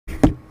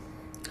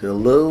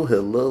Hello,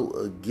 hello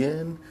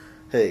again.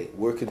 Hey,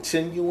 we're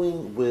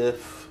continuing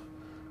with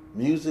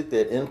music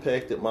that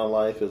impacted my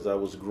life as I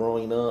was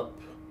growing up.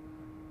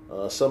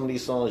 Some of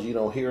these songs you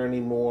don't hear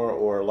anymore,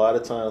 or a lot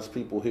of times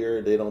people hear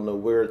it, they don't know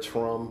where it's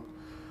from.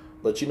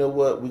 But you know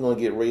what? We're going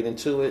to get right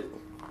into it.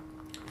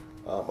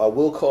 I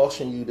will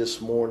caution you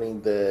this morning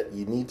that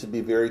you need to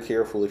be very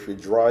careful if you're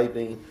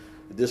driving.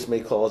 This may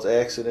cause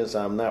accidents.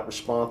 I'm not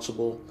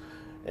responsible.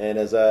 And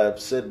as I've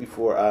said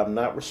before, I'm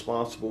not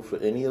responsible for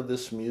any of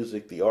this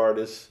music, the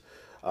artists.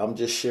 I'm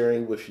just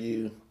sharing with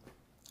you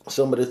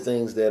some of the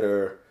things that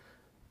are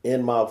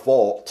in my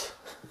vault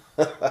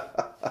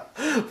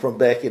from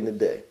back in the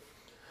day.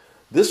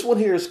 This one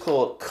here is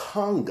called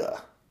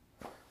Conga.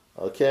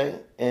 Okay?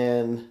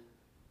 And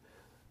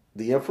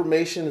the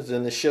information is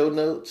in the show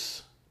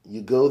notes.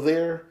 You go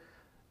there,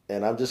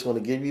 and I'm just going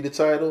to give you the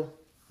title.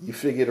 You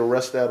figure the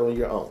rest out on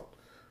your own.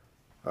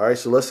 All right,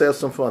 so let's have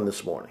some fun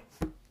this morning.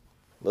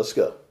 Let's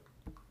go.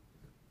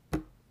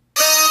 Come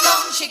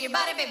on, shake your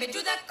body, baby,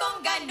 do that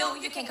conga. No,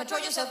 you can't control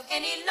yourself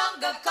any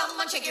longer. Come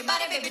on, shake your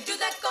body, baby, do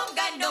that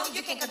conga. No,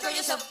 you can't control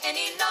yourself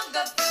any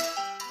longer.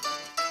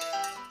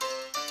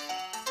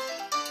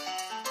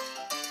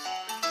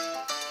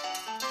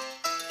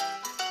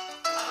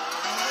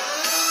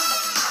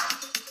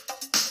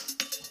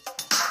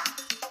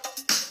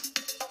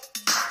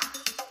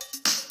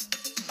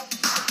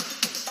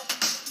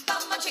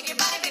 Come on, shake your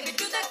body, baby,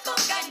 do that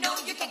conga. No,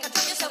 you can't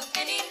control yourself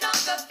any longer.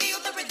 Feel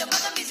the rhythm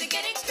of the music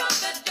getting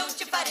stronger. Don't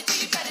you fight it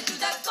till you try to do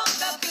that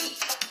conga beat.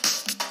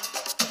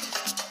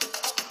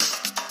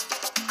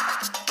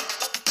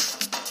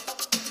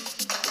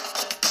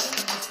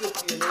 If you're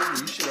 50 and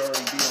over, you should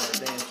already be on the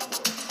dance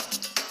floor.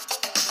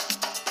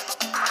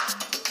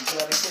 You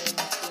got a cane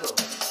still.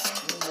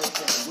 You know what I'm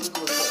saying?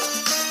 Wiggle it up.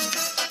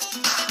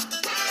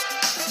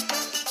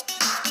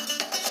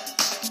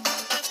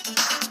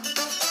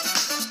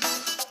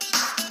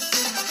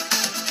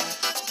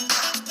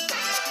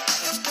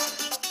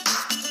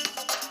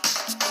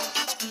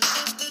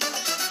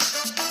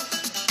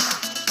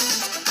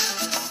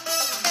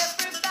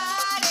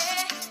 Everybody,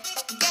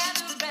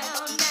 gather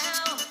round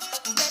now.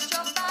 Let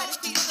your body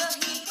feel the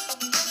heat.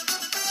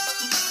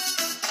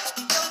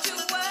 Don't you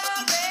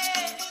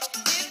worry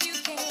if you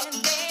can't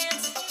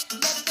dance.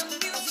 Let the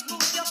music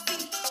move your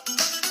feet.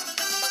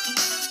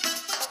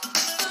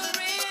 It's the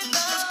rhythm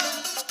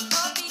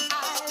of the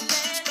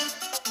island,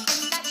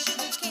 and that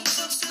sugar cane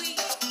so sweet.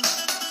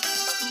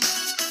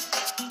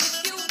 If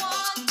you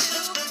want to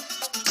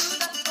do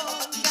the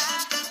conga,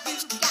 you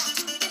got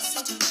to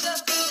listen to the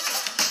beat.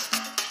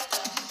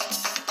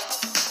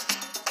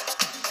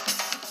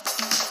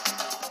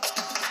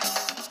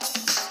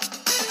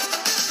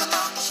 Come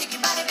on, shake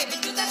your body, baby,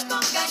 do that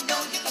conga. No,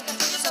 you can't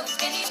control yourself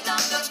any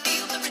longer.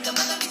 Feel the rhythm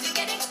of the music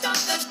getting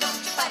stronger. Don't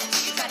you fight it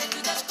till you try to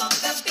do that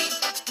conga beat.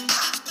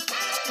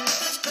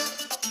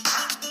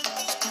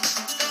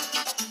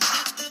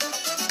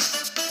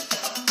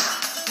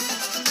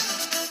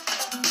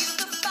 Feel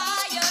the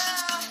fire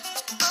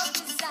of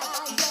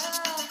desire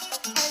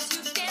as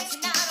you dance the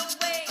night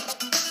away.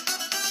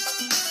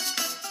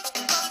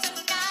 For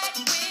tonight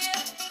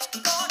we're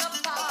gonna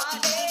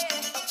party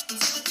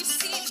till we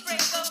see the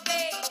break of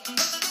day.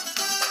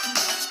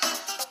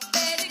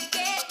 Better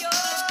get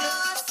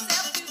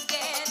yourself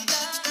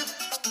together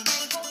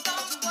and hold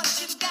on to what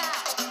you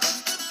got.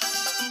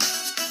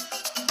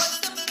 Once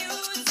the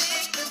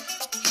music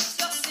hits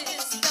your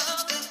system,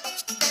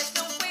 there's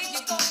no way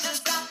you're gonna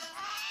stop.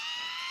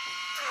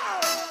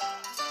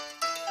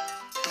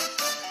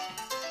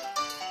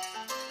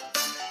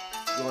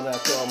 Going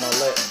out to all my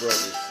Latin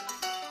brothers.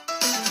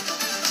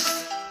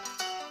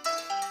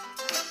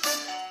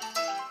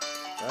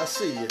 I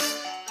see you.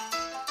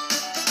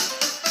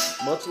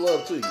 Much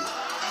love to you.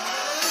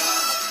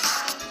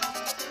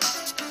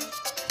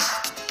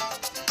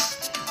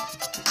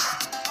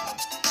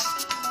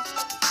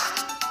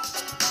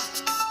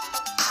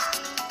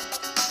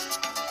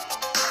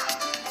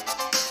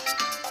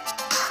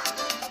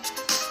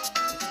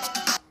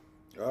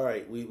 All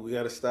right, we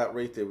got to stop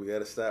right there. We got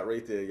to stop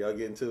right there. Y'all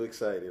getting too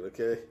excited,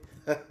 okay?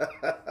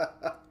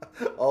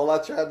 All I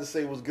tried to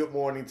say was good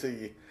morning to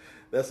you.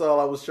 That's all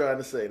I was trying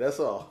to say. That's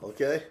all,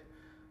 okay?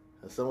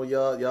 And some of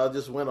y'all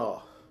just went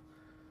off.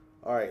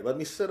 All right, let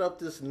me set up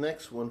this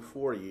next one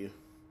for you.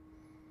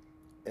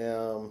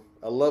 I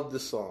love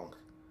this song.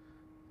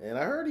 And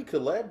I heard he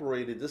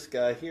collaborated, this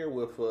guy here,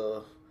 with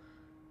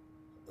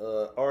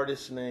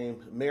artist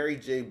named Mary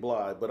J.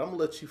 Blige, but I'm going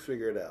to let you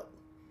figure it out.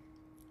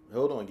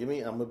 Hold on, I'm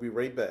going to be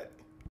right back.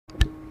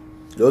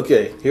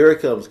 Okay, here it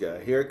comes,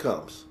 guy. Here it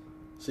comes.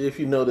 See if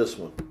you know this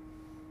one.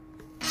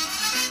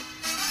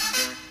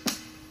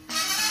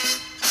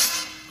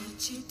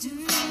 What you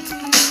do?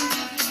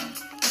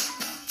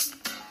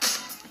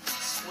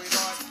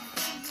 Sweetheart,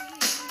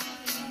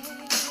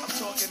 I'm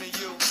talking to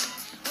you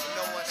and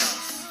no one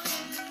else.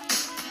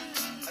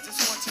 I just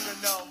want you to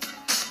know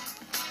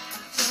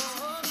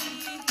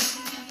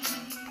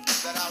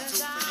that I'll do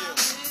for you.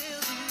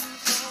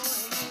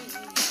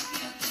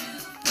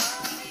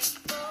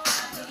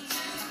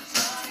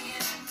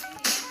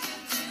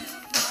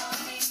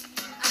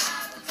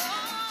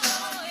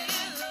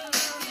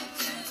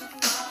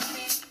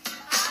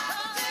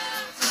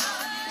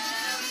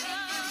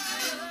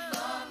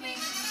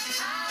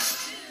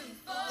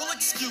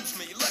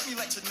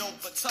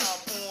 overtime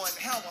on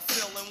how I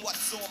feel and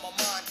what's on my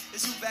mind.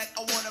 It's you that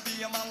I wanna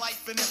be in my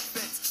life, and if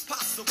it's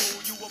possible,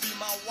 you will be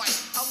my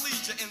wife. I'll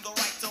lead you in the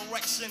right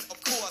direction, of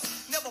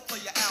course. Never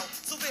play you out,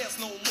 so there's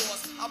no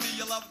loss. I'll be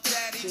your love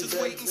daddy, just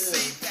wait and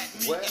see that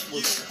me and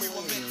you, we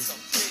were meant to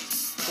be.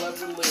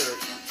 Clever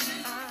lyrics,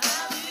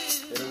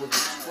 and it was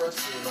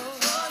expressing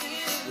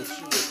what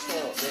you were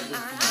taught, that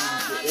was to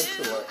use your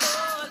intellect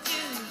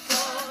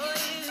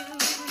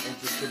and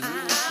to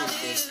communicate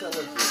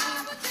intelligently.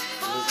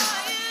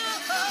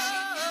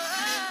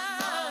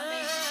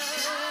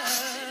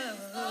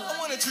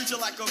 Treat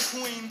you like a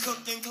queen, cook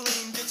and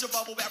clean. Get your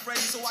bubble bath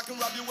ready so I can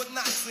rub you with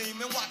Noxine.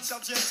 And watch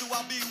how gentle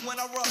I'll be when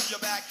I rub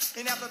your back.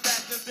 And after that,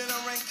 there's dinner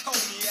and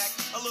cognac.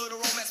 A little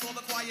romance for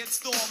the quiet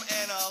storm.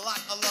 And a lot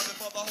of loving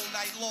for the whole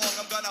night long.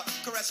 I'm gonna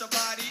caress your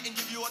body and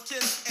give you a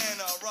kiss. And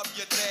rub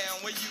you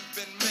down where you've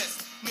been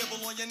missed.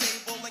 Nibble on your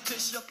navel and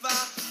kiss your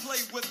thigh.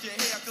 Play with your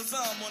hair, cause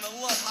I'm on a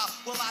love high.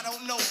 Well, I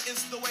don't know,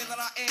 it's the way that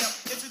I am.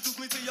 Introduce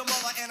me to your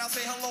mother and I'll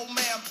say hello,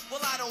 ma'am.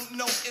 Well, I don't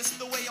know, it's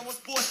the way I was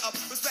brought up.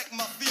 Respect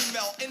my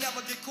female and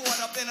never get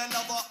caught up in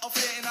another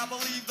affair. And I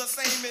believe the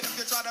same, and if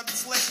you try to be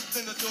slick,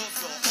 then the doors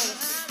will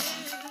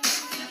open.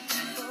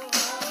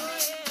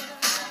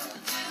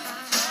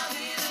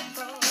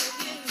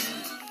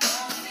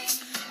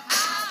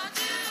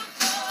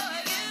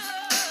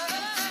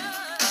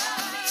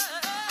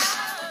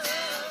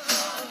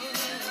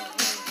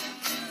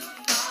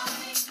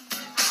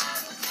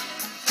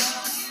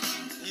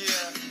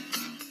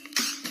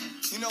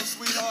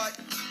 Sweetheart,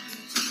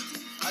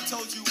 I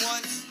told you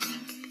once,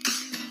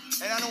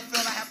 and I don't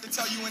feel I have to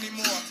tell you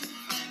anymore.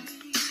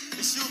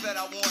 It's you that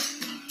I want,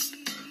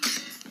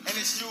 and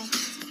it's you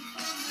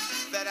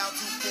that I'll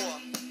do for.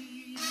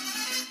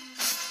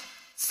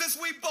 Since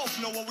we both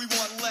know what we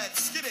want,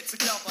 let's get it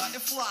together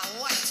and fly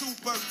like two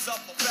birds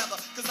up a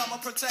feather. Cause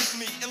I'ma protect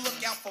me and look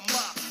out for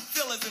my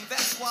feelings, and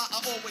that's why I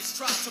always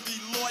try to be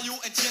loyal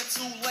and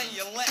gentle, lay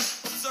your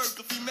left. Observe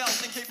the females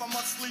in case I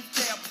must sleep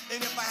camp. And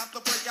if I have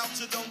to break out,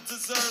 you don't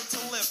deserve to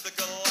live the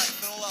good life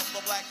and love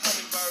the black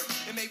hummingbird.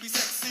 It may be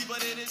sexy,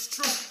 but it is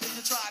true. If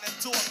you try to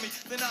dwarf me,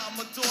 then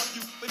I'ma dwarf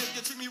you. But if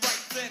you treat me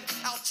right, then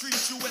I'll treat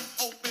you with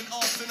open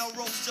arms and a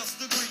rose just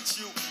to greet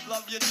you.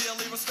 Love you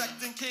dearly, respect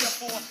and care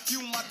for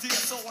you, my dear.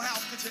 So how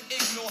could you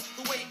ignore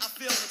the way I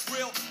feel? It's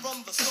real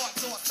from the start.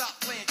 So I stop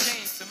playing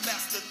games and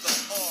master the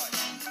art.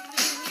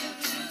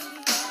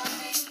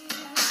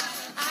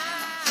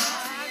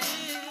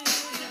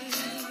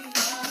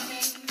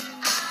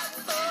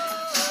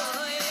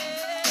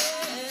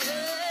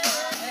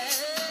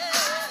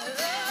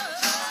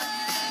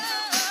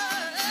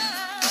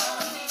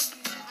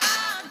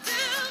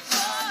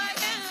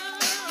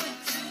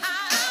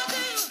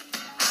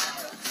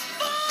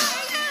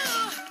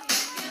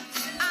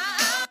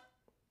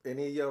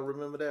 Any of y'all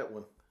remember that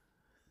one?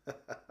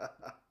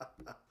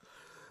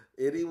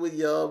 Any of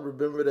y'all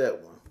remember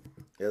that one?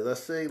 As I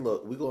say,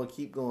 look, we're going to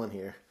keep going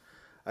here.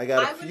 I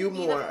got a few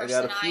more. I'm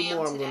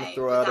going to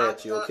throw out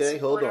at you, okay?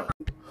 Hold on.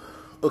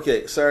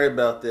 Okay, sorry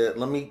about that.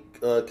 Let me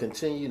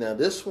continue. Now,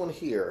 this one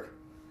here,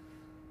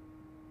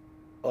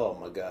 oh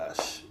my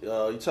gosh.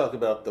 You talk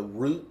about the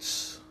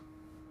roots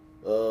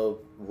of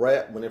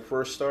rap when it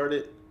first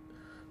started.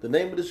 The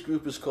name of this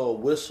group is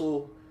called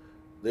Whistle.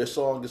 Their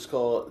song is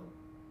called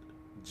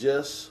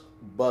Just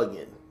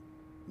Buggin',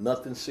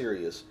 nothing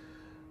serious.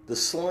 The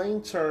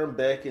slang term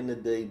back in the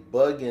day,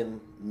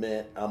 buggin',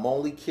 meant I'm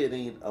only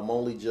kidding, I'm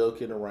only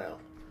joking around.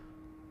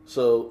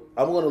 So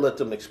I'm going to let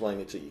them explain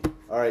it to you.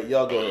 All right,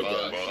 y'all go ahead,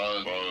 guys.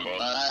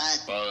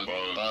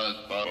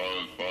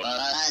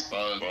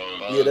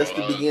 Yeah, that's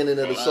the beginning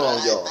of the song,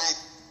 y'all.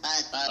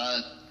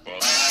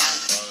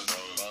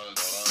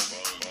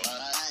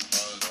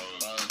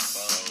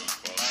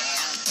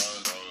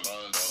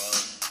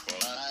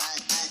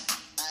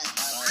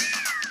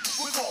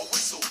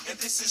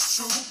 This is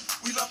true.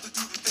 We love to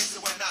do the things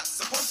that we're not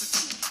supposed to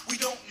do. We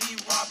don't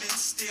need robbing,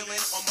 stealing,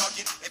 or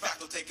mugging. In fact,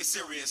 don't take it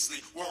seriously.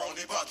 We're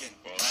only bugging.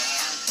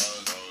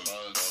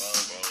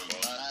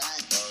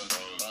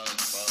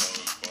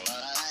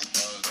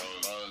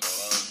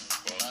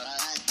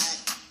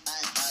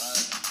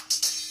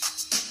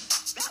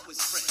 That was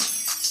French.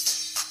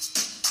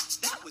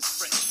 That was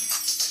French.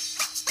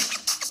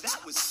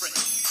 That was French.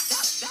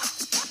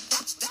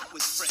 That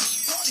was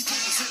French. Party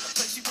people's in the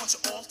place. We want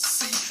you all to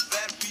see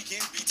that we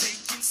can be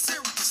taken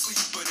seriously.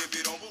 But if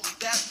you don't believe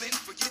that, then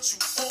forget you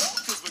all.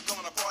 Cause we're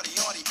gonna party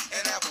hardy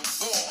and have a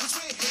ball. Cause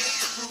we're here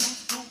to prove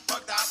through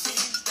bugged out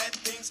means that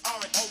things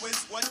aren't always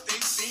what they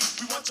seem.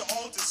 We want you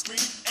all to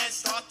scream and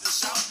start to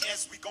shout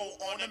as we go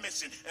on a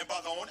mission and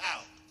bug on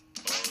out.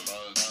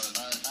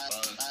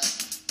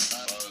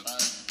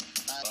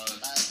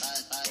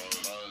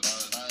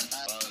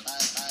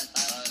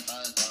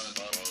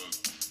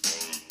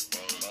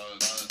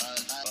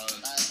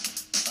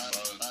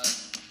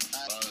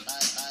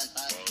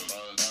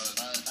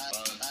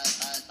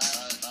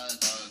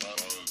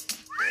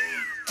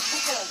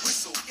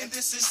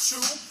 This is true.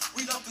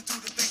 We love to do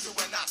the things that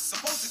we're not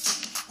supposed to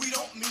do. We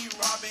don't mean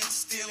robbing,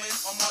 stealing,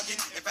 or mugging.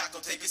 In fact,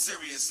 don't take it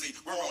seriously.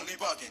 We're only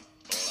bugging.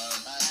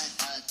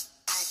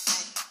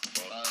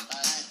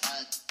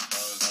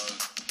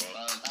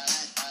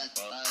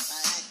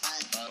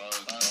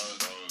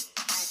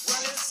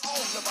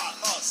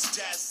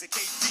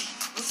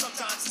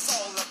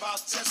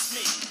 just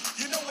me.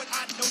 You know what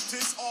I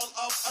notice all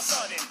of a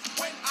sudden?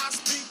 When I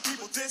speak,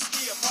 people diss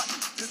ear button.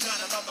 There's not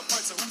another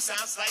person who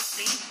sounds like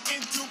me.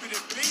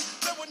 Indubitably,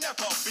 there will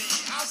never be.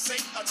 I'll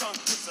say a tongue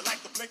twister like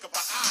the blink of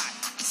an eye.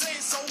 Say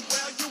it so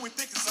well, you would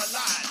think it's a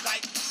lie.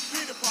 Like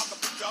Peter Parker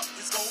picked up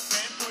his gold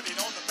pen, put it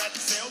on the back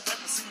of sale,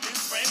 then pursued his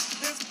friend.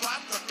 His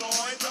plot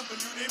deployed, the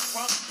polluted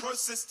pump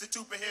persisted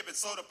to prohibit,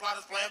 so the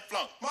plotter's plan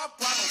flunk. My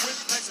problem with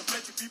pleasure,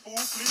 plenty people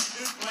who flee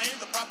is plain.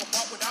 The proper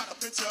part without a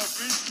picture of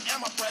grief.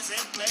 And my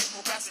present play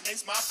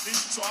procrastinates my plea,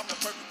 so I'm the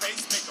perfect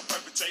base, make a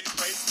perpetrator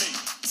praise me.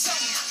 Tell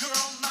me,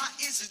 girl, now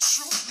is it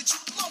true that you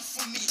love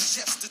for me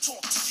just to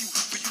talk to you?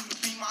 For you to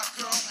be my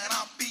girl and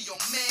I'll be your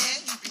man.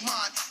 You be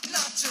mine,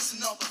 not just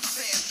another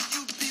fan.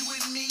 You'd be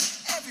with me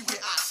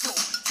everywhere I go.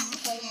 You'd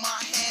hold my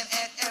hand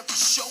at every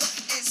show.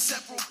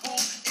 Inseparable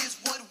is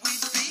what we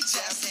be.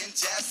 Jazz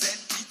and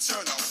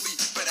eternally.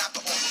 But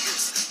after all of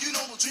this, you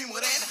know the dream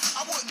would end.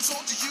 I wouldn't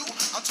talk to you,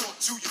 I'll talk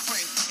to your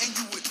friend. And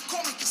you would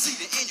call me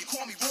conceited and you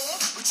call me wrong.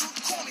 But you'd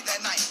call me that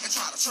night and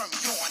try to turn me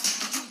on.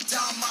 You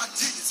down my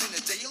digits in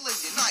the day or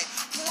late at night.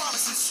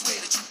 Promises swear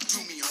that you do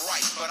me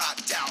right. But I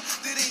doubt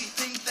that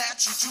anything that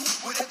you do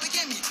would ever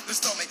give me the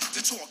stomach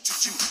to talk to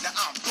you. Now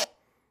I'm gone.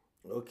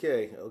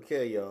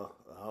 Okay, y'all.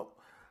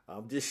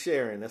 I'm just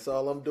sharing. That's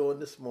all I'm doing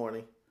this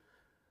morning.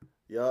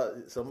 Y'all,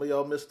 some of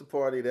y'all missed the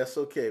party. That's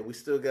okay. We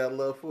still got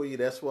love for you.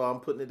 That's why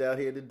I'm putting it out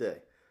here today.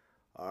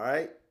 All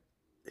right.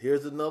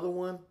 Here's another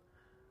one.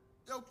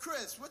 Yo,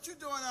 Chris, what you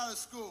doing out of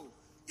school?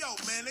 Yo,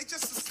 man, they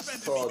just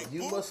suspended Called me.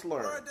 You Must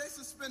Learn. Word, they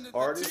suspended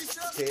Artist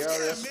the teacher? Yeah,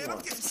 KRS man, I'm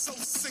One. getting so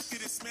sick of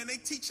this, man. They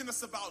teaching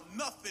us about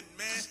nothing,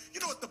 man. You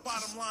know what the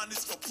bottom line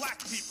is for black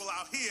people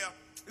out here?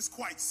 It's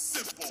quite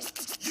simple.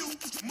 You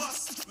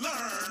must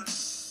learn.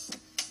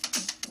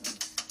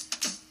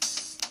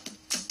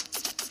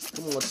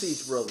 Come on,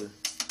 teach, brother.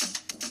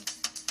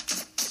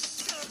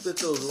 Spit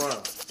those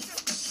rhymes.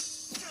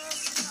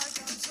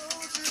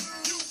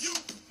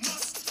 You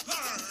must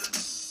learn.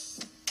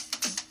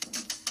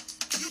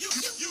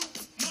 You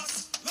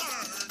must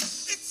learn.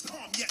 It's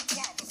calm yet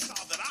wild the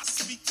style that I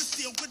speak. Just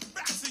deal with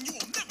facts and you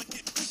will never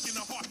get weak in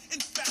the heart.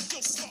 In fact,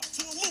 you'll start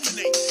to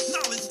illuminate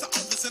knowledge to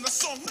others in a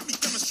song. Let me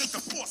demonstrate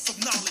the force of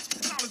knowledge.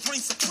 Knowledge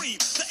reigns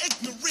supreme. The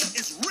ignorant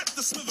is ripped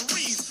to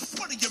smithereens.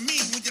 What do you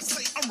mean when you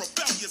say I'm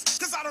rebellious?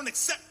 Cause I don't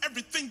accept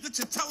everything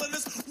that you're telling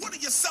us. What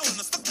are you selling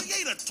us? The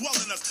creator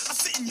dwelling us. I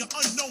sit in your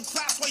unknown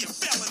class while you're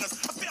failing us.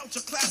 I failed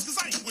your class cause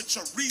I ain't with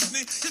your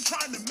reasoning. You're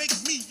trying to make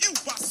me you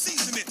by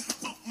seasoning.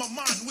 Up my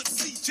mind with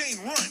C. Jane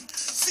Run.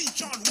 C.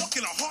 John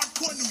walking a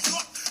hardcore New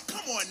York.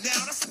 Come on now,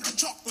 that's like a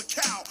chocolate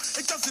cow.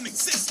 It doesn't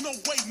exist, no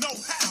way, no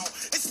how.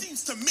 It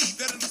seems to me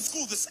that in a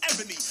school this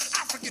ebony,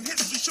 African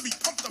history should be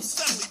pumped up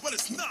steadily, but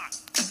it's not.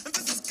 And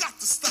this has got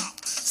to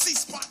stop. See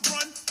spot,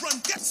 run,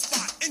 get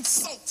spot.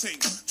 Insulting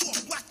to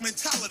a black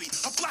mentality,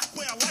 a black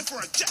way of life, or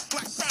a jet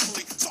black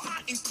family. So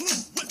I include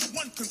with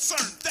one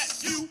concern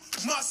that you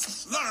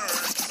must learn.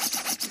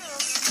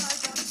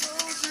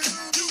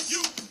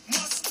 You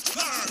must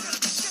learn.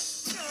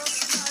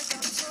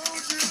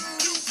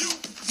 You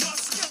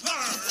must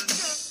learn.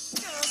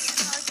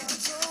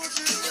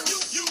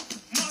 You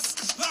must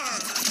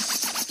learn.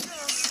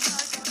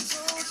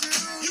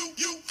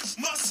 You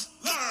must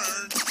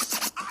learn.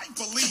 I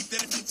believe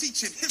that if you're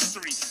teaching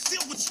history,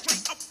 deal with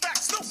straight up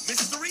facts, no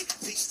mystery.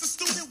 Teach the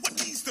student what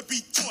needs to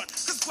be taught.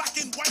 Cause black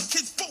and white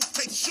kids both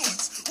take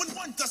shorts. When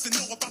one doesn't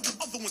know about the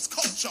other one's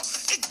culture,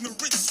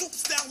 ignorance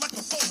swoops down like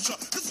a vulture.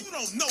 Cause you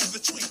don't know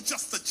that you ain't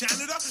just a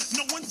janitor.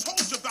 No one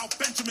told you about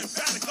Benjamin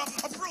Banneker,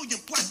 a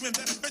brilliant black man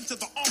that invented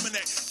the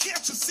almanac.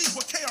 Can't you see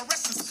what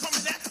KRS is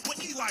coming at? When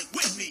Eli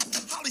Whitney,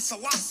 Haile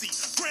Selassie,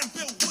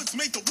 Granville Woods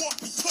made the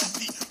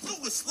walkie-talkie.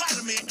 Lewis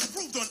Latimer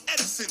improved on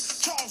Edison.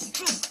 Charles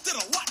Drew did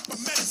a lot for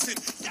medicine.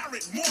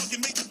 Garrett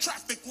Morgan made the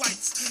traffic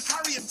lights.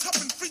 Harriet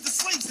Tubman freed the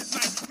slaves at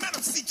night.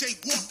 Madam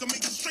C.J. Walker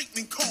made the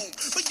straightening comb.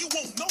 But you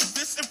won't know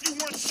this if you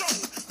weren't shown.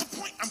 The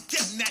point I'm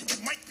getting at,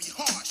 it might be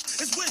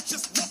harsh, is we're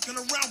just walking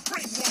around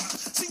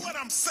brainwashed. See what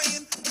I'm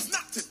saying? It's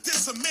not to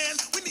diss a man.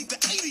 We need the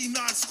 89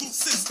 school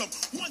system,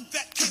 one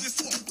that caters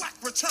to a black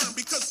return,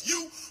 because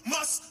you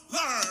must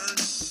learn.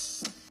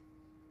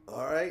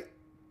 All right.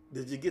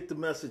 Did you get the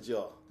message,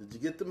 y'all? Did you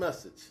get the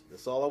message?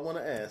 That's all I want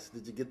to ask.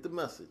 Did you get the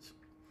message?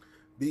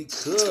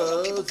 Because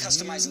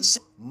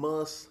you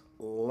must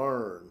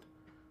learn.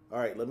 All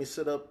right, let me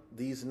set up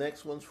these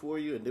next ones for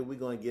you, and then we're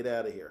going to get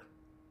out of here.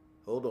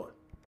 Hold on.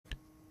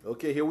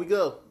 Okay, here we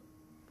go.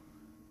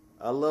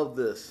 I love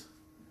this.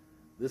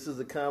 This is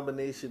a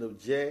combination of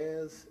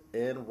jazz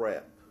and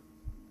rap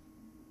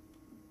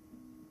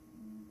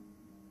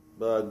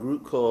by a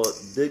group called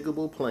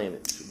Diggable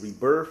Planets,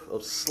 Rebirth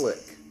of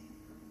Slick.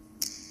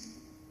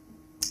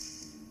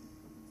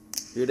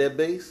 Hear that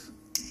bass?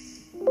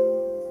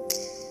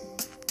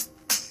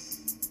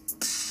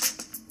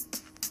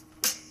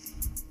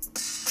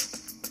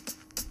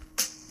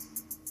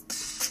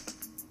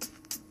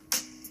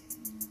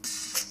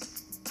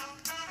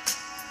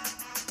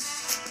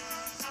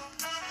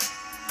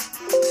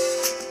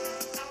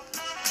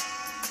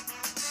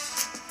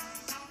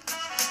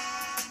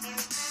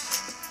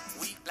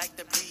 We like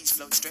the breeze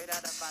flow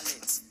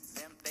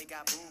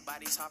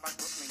these hard rock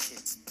Brooklyn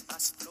kids.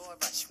 Us floor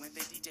rush when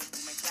they DJ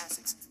booming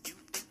classics. You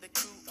dig the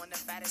crew on the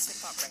fattest hip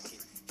hop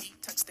record. He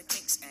tucks the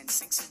kinks and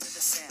sinks into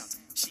the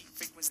sounds. She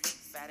frequents deep,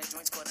 fatter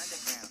joints called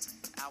undergrounds.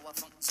 Our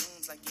funk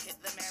zooms like you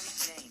hit the Mary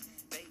Jane.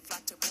 They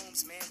flock to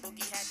booms, man,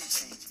 boogie had to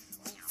change.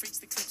 Who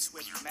freaks the clips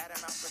with mad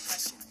amount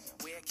percussion?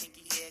 Where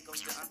kinky hair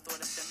goes to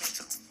unthought of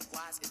dimensions.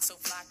 Why's it so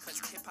fly?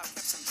 Cause hip-hop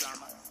kept some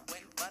drama.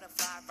 When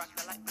Butterfly rocked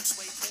the light blue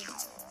suede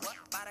pumas. What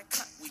by the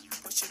cut? We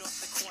push it off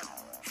the corner.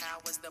 How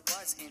was the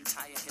buzz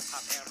entire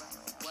hip-hop era?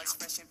 Was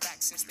fresh and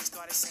back since they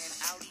started saying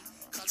Audi.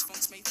 Cause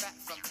phones made fat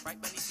from right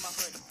beneath my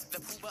hood.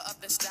 The pooba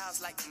of the styles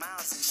like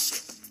Miles and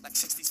shit. Like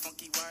 60s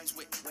funky worms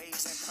with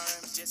waves and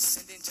perms. Just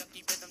sending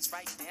junky rhythms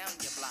right down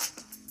your block.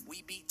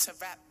 We beat to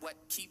rap, what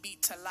key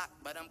beat to lock,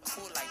 but I'm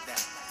cool like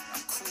that.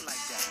 I'm cool like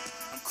that.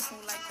 I'm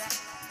cool like that.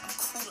 I'm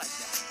cool like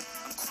that.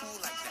 I'm cool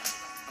like that.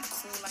 I'm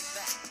cool like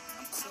that.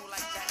 I'm cool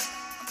like that.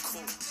 I'm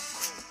cool.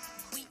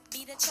 We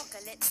beat the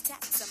chocolates,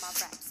 taps on my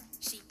raps.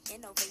 She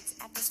innovates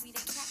after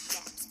sweeter cat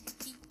naps.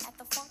 He at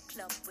the funk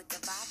club with the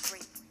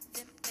vibrate.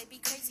 Them they be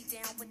crazy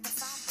down with the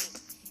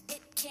 5-link.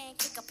 It can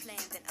kick a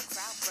plan, then a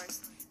crowd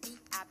burst. Me,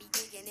 I be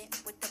digging it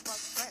with the bug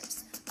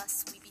verse.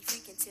 Us, we be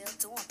freaking till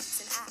dawn,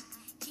 peace and I.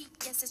 He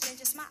gets a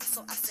stranger smile,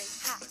 so I say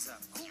hi.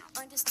 Who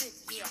understood?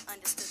 Yeah,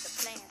 understood the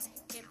plans.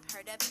 Him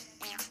heard of it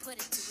and put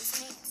it to his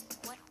hands.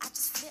 What I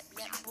just flip,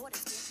 let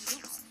borders get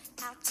loose.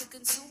 How to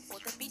consume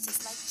all the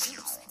beaches like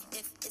juice.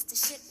 If it's the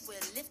shit, we'll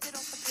lift it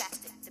off the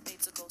plastic. The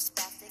babes will go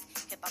spastic.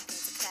 Hip hop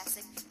game's a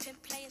classic. Pimp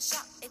play a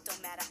shot, it don't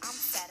matter. I'm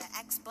fatter,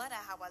 axe butter,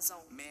 how I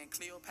zone. Man,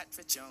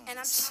 Cleopatra Jones. And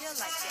I'm chill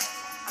like that.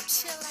 I'm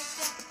chill like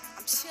that.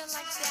 I'm chill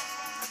like that.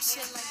 I'm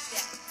chill like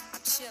that.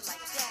 I'm chill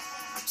like that.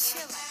 I'm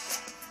chill like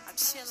that. I'm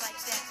chill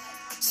like that.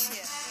 I'm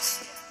chill.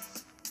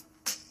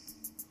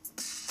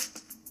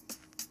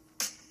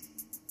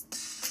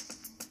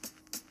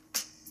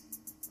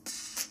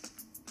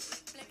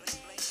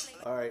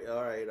 All right.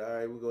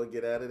 We're gonna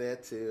get out of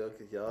that too.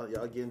 Okay,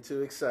 y'all getting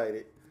too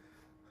excited.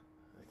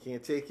 I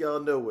can't take y'all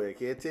nowhere.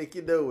 Can't take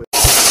you nowhere.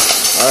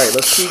 All right,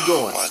 let's keep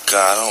going. Oh my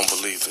God, I don't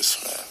believe this,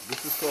 man.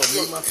 This is called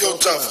Me, Yo, Myself,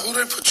 Duff, and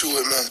who they put you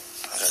with, man?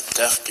 That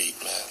Deaf Beat,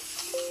 man.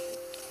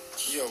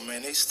 Yo,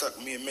 man, they stuck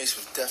me and Mace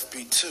with Deaf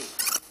Beat too.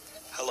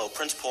 Hello,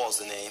 Prince Paul's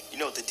the name. You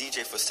know, the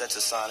DJ for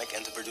Sonic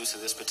and the producer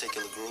of this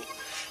particular group.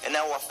 And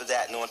now off of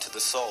that and on to the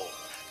soul.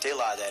 De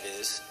La, that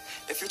is.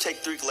 If you take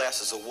 3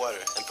 glasses of water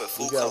and put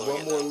food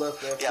coloring in them,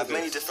 you have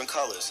many different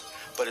colors,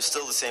 but it's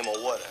still the same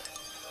old water.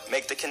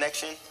 Make the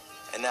connection,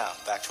 and now,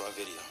 back to our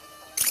video.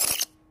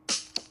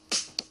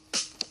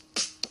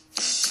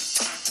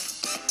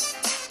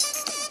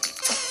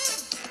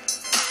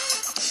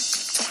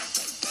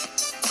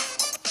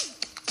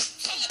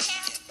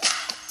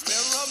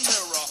 Mirror,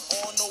 mirror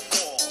on the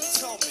wall,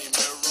 tell me,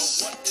 mirror,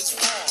 what is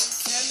wrong?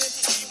 Can it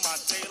be my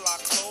De La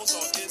clothes,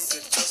 or is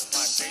it just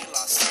my De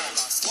La soul?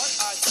 What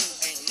I do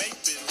ain't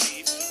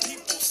make-believe.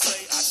 People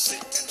say I sit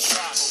and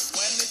try, but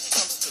when it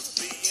comes to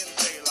being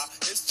De La,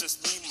 it's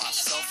just me,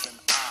 myself, and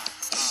I.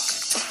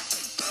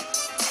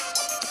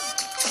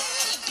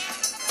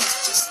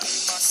 It's just me,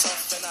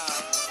 myself, and I.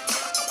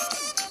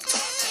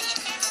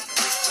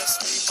 It's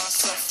just me,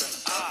 myself, and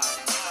I.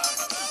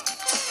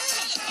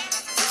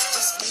 It's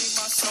just me,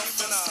 myself,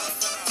 and I.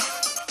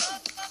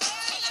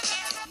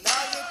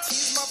 Now you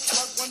tease my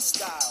plug one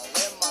style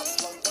and my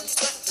plug one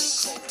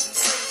spectacle. You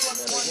say plug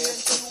Now, one they had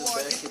and two something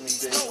are back in the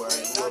day no, where I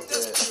it's grew not up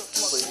just at pure a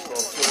plug place one.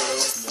 called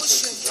Always Philadelphia,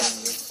 pushing got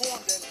me Pennsylvania.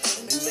 formed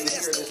and You may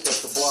hear this at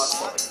the block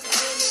party.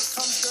 when it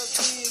comes to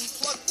being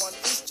plug one,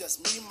 it's just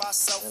me,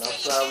 myself, And I'm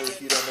sorry if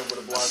you don't know what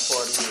a block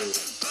party is,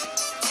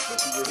 but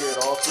you will hear it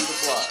all through the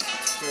block,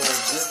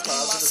 sharing good,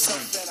 positive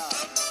music.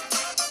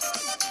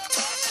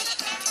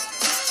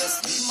 Just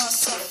me,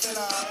 myself, and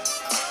I.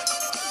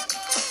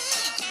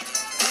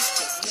 It's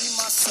just me,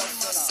 myself,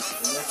 and I.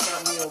 And next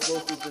time we don't go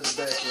through to the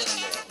background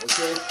now,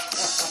 okay?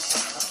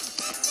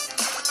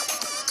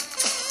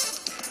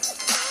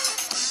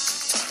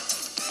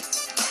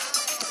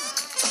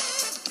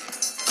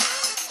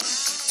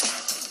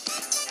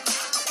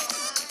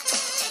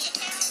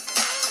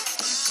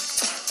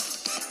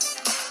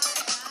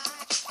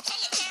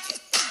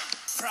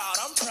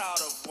 I'm proud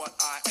of what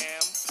I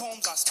am.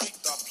 Poems I speak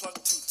are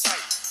plugged too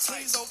tight.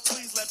 Please, oh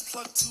please, let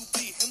plug 2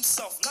 be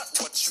himself, not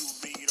what you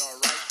read,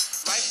 alright?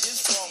 Right is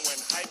wrong when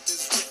hype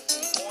is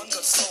written on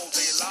the soul,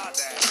 De La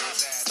that.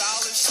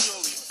 Style is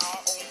surely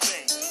our own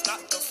thing,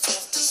 not the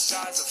false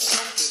disguise of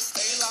showbiz.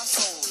 De La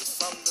soul is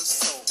from the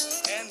soul,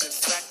 and in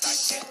fact I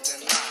can't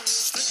deny.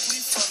 Strictly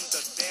from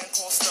the Dan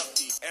called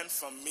Stucky, and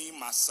from me,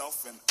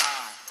 myself, and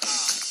I.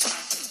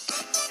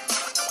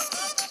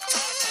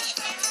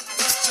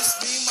 It's just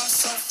me,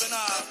 myself, and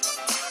I.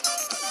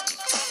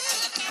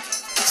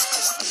 It's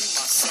just me,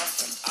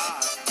 myself, and I.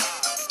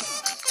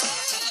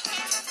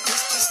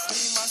 It's just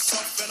me,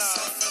 myself, and I.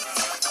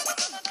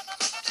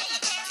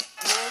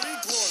 Glory,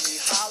 glory,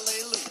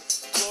 hallelujah.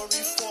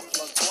 Glory for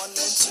plug 1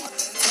 and 2.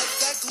 But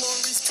that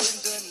glory's been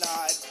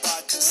denied by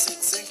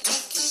cassettes and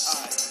kooky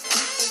eyes.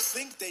 People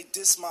think they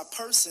disgrace my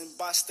person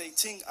by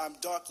stating I'm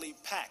darkly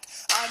packed.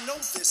 I know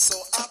this, so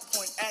I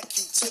point at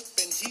Q-tip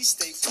and he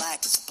stay black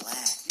as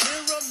black.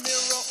 Mirror,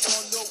 mirror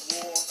on the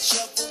wall,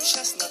 shovel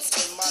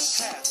chestnuts in my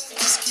path.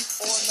 Just keep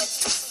on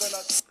nuts with the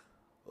nuts.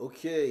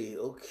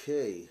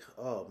 Okay.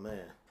 Oh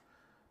man,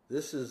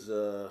 this is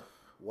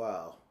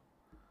wow.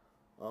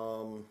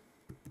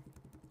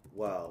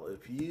 Wow.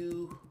 If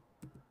you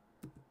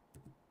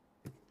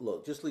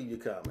look, just leave your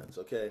comments,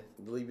 okay?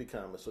 Leave your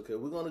comments, okay?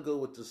 We're gonna go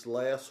with this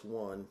last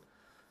one,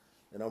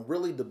 and I'm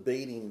really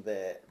debating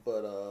that,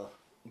 but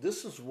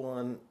this is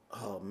one.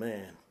 Oh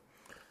man,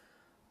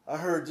 I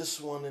heard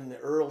this one in the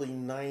early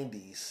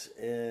 '90s,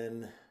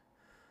 and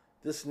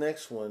this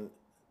next one.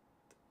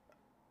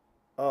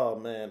 Oh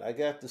man, I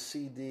got the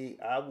CD.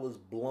 I was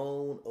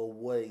blown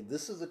away.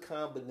 This is a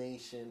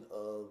combination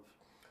of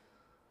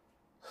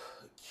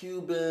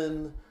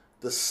Cuban,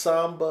 the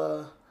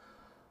samba,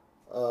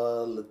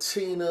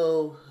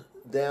 Latino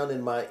down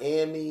in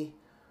Miami.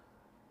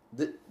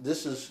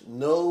 This is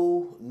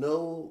no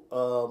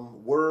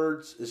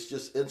words. It's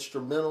just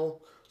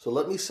instrumental. So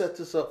let me set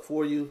this up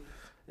for you,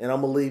 and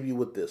I'm gonna leave you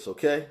with this.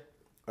 Okay?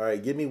 All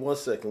right. Give me 1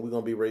 second. We're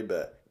gonna be right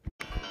back.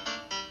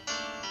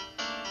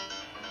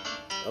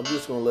 I'm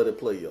just going to let it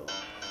play, y'all.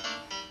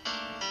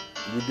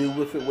 You do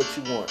with it what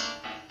you want.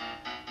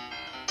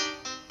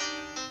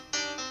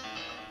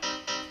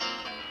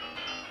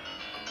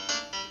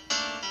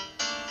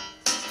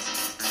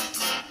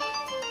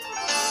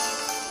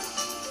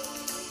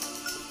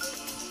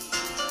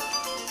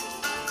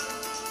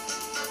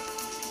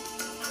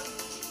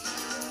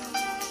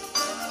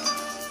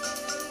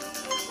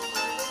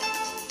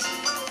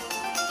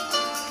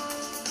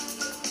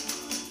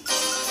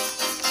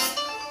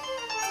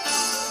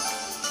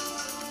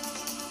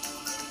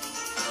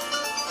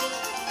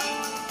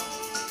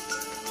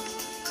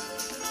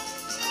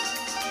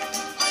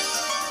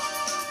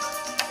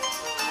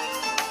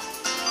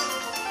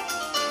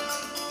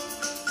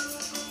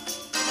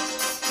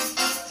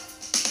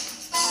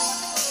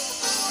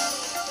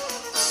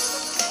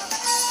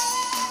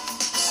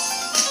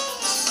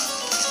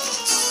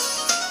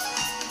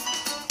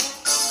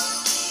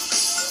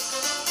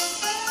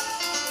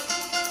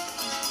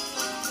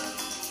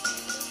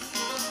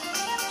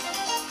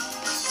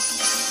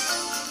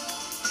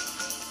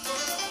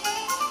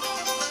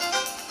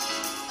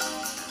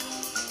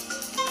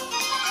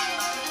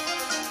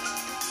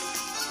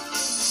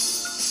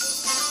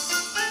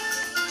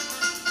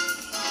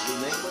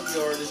 The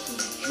artist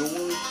is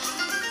George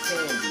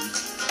Candy,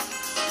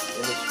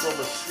 and it's from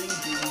a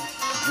CD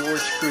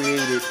George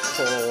created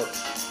called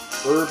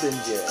Urban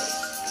Jazz.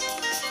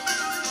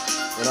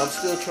 And I'm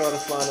still trying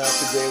to find out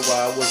today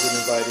why I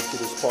wasn't invited to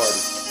this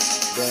party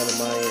down in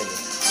Miami.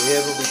 They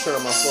haven't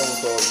returned my phone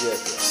calls yet,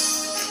 though.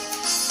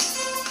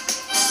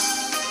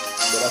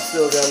 But I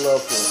still got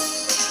love for them.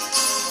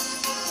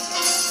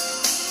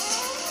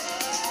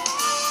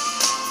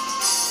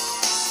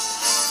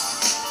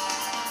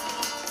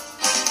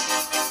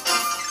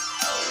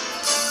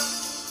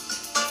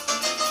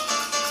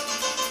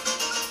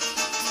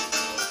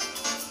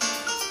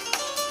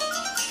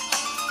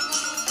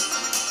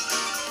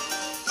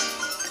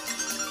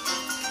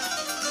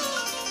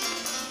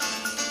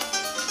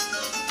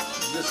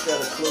 Just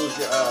gotta close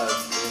your eyes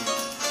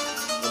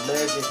and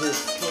imagine his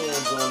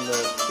hands on the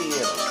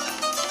piano.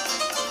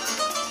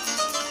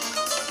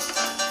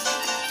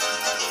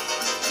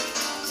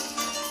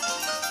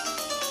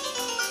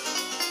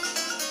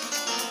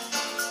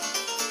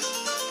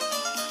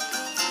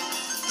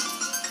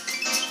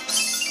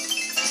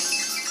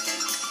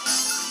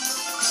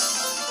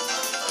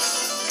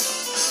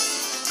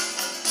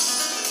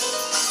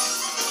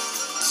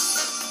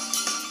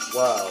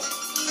 Wow.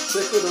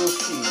 Tickle those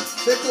keys.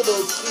 Tickle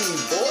those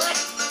keys, boy.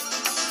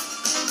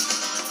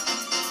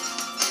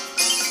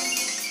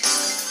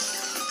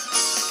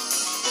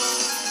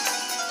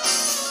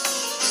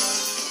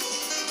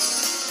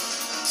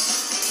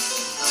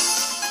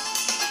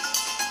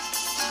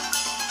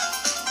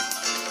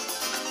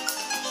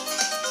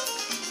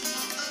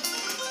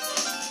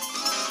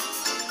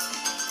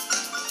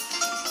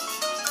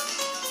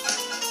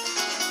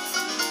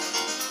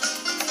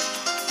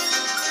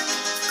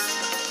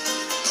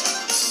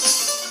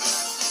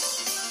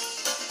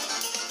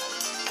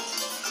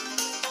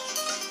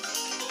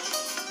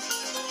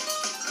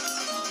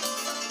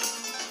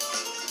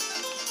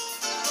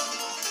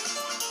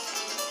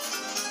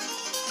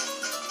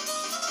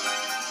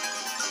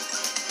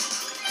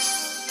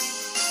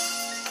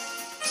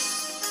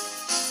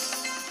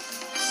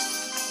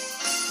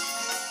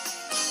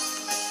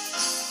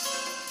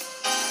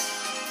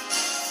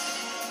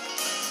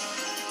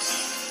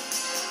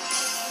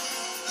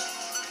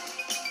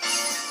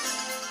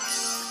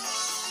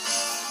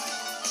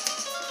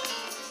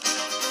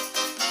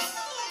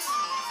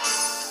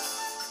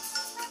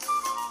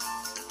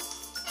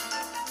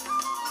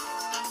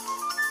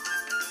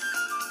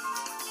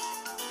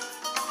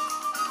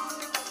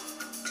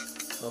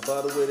 Now,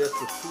 by the way, that's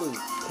the flute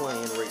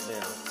playing right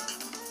now.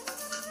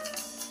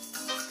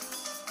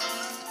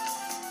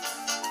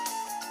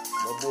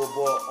 My boy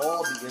bought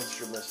all the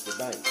instruments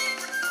tonight.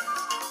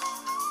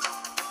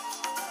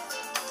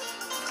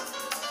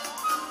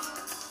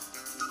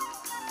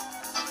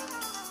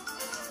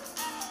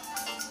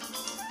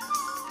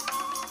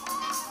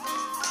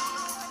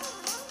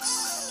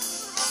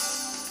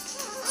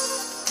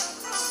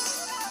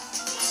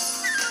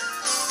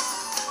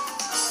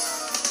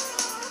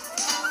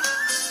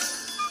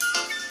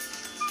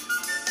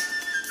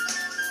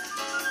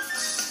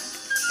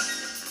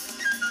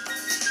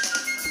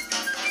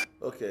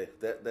 Okay,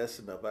 that's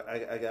enough.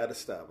 I gotta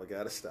stop. I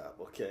gotta stop.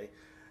 Okay,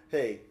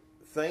 hey,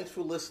 thanks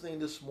for listening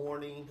this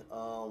morning,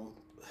 or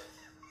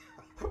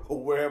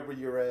wherever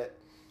you're at.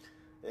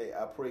 Hey,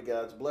 I pray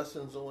God's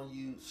blessings on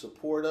you.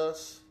 Support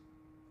us.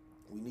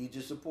 We need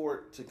your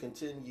support to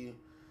continue,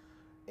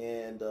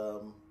 and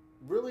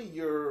really,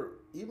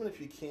 even if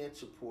you can't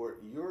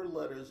support, your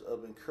letters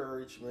of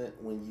encouragement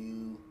when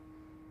you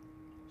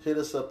hit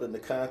us up in the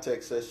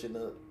contact section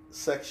of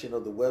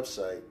the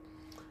website.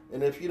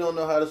 And if you don't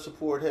know how to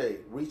support, hey,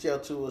 reach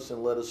out to us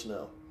and let us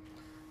know.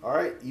 All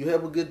right, you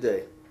have a good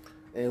day.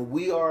 And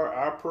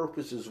our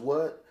purpose is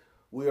what?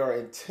 We are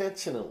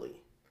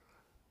intentionally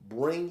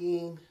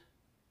bringing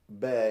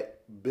back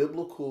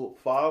biblical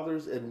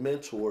fathers and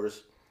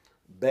mentors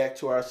back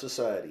to our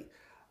society.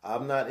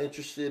 I'm not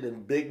interested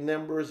in big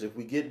numbers. If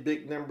we get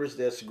big numbers,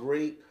 that's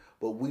great.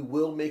 But we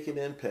will make an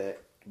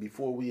impact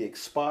before we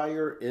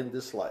expire in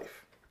this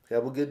life.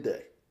 Have a good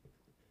day.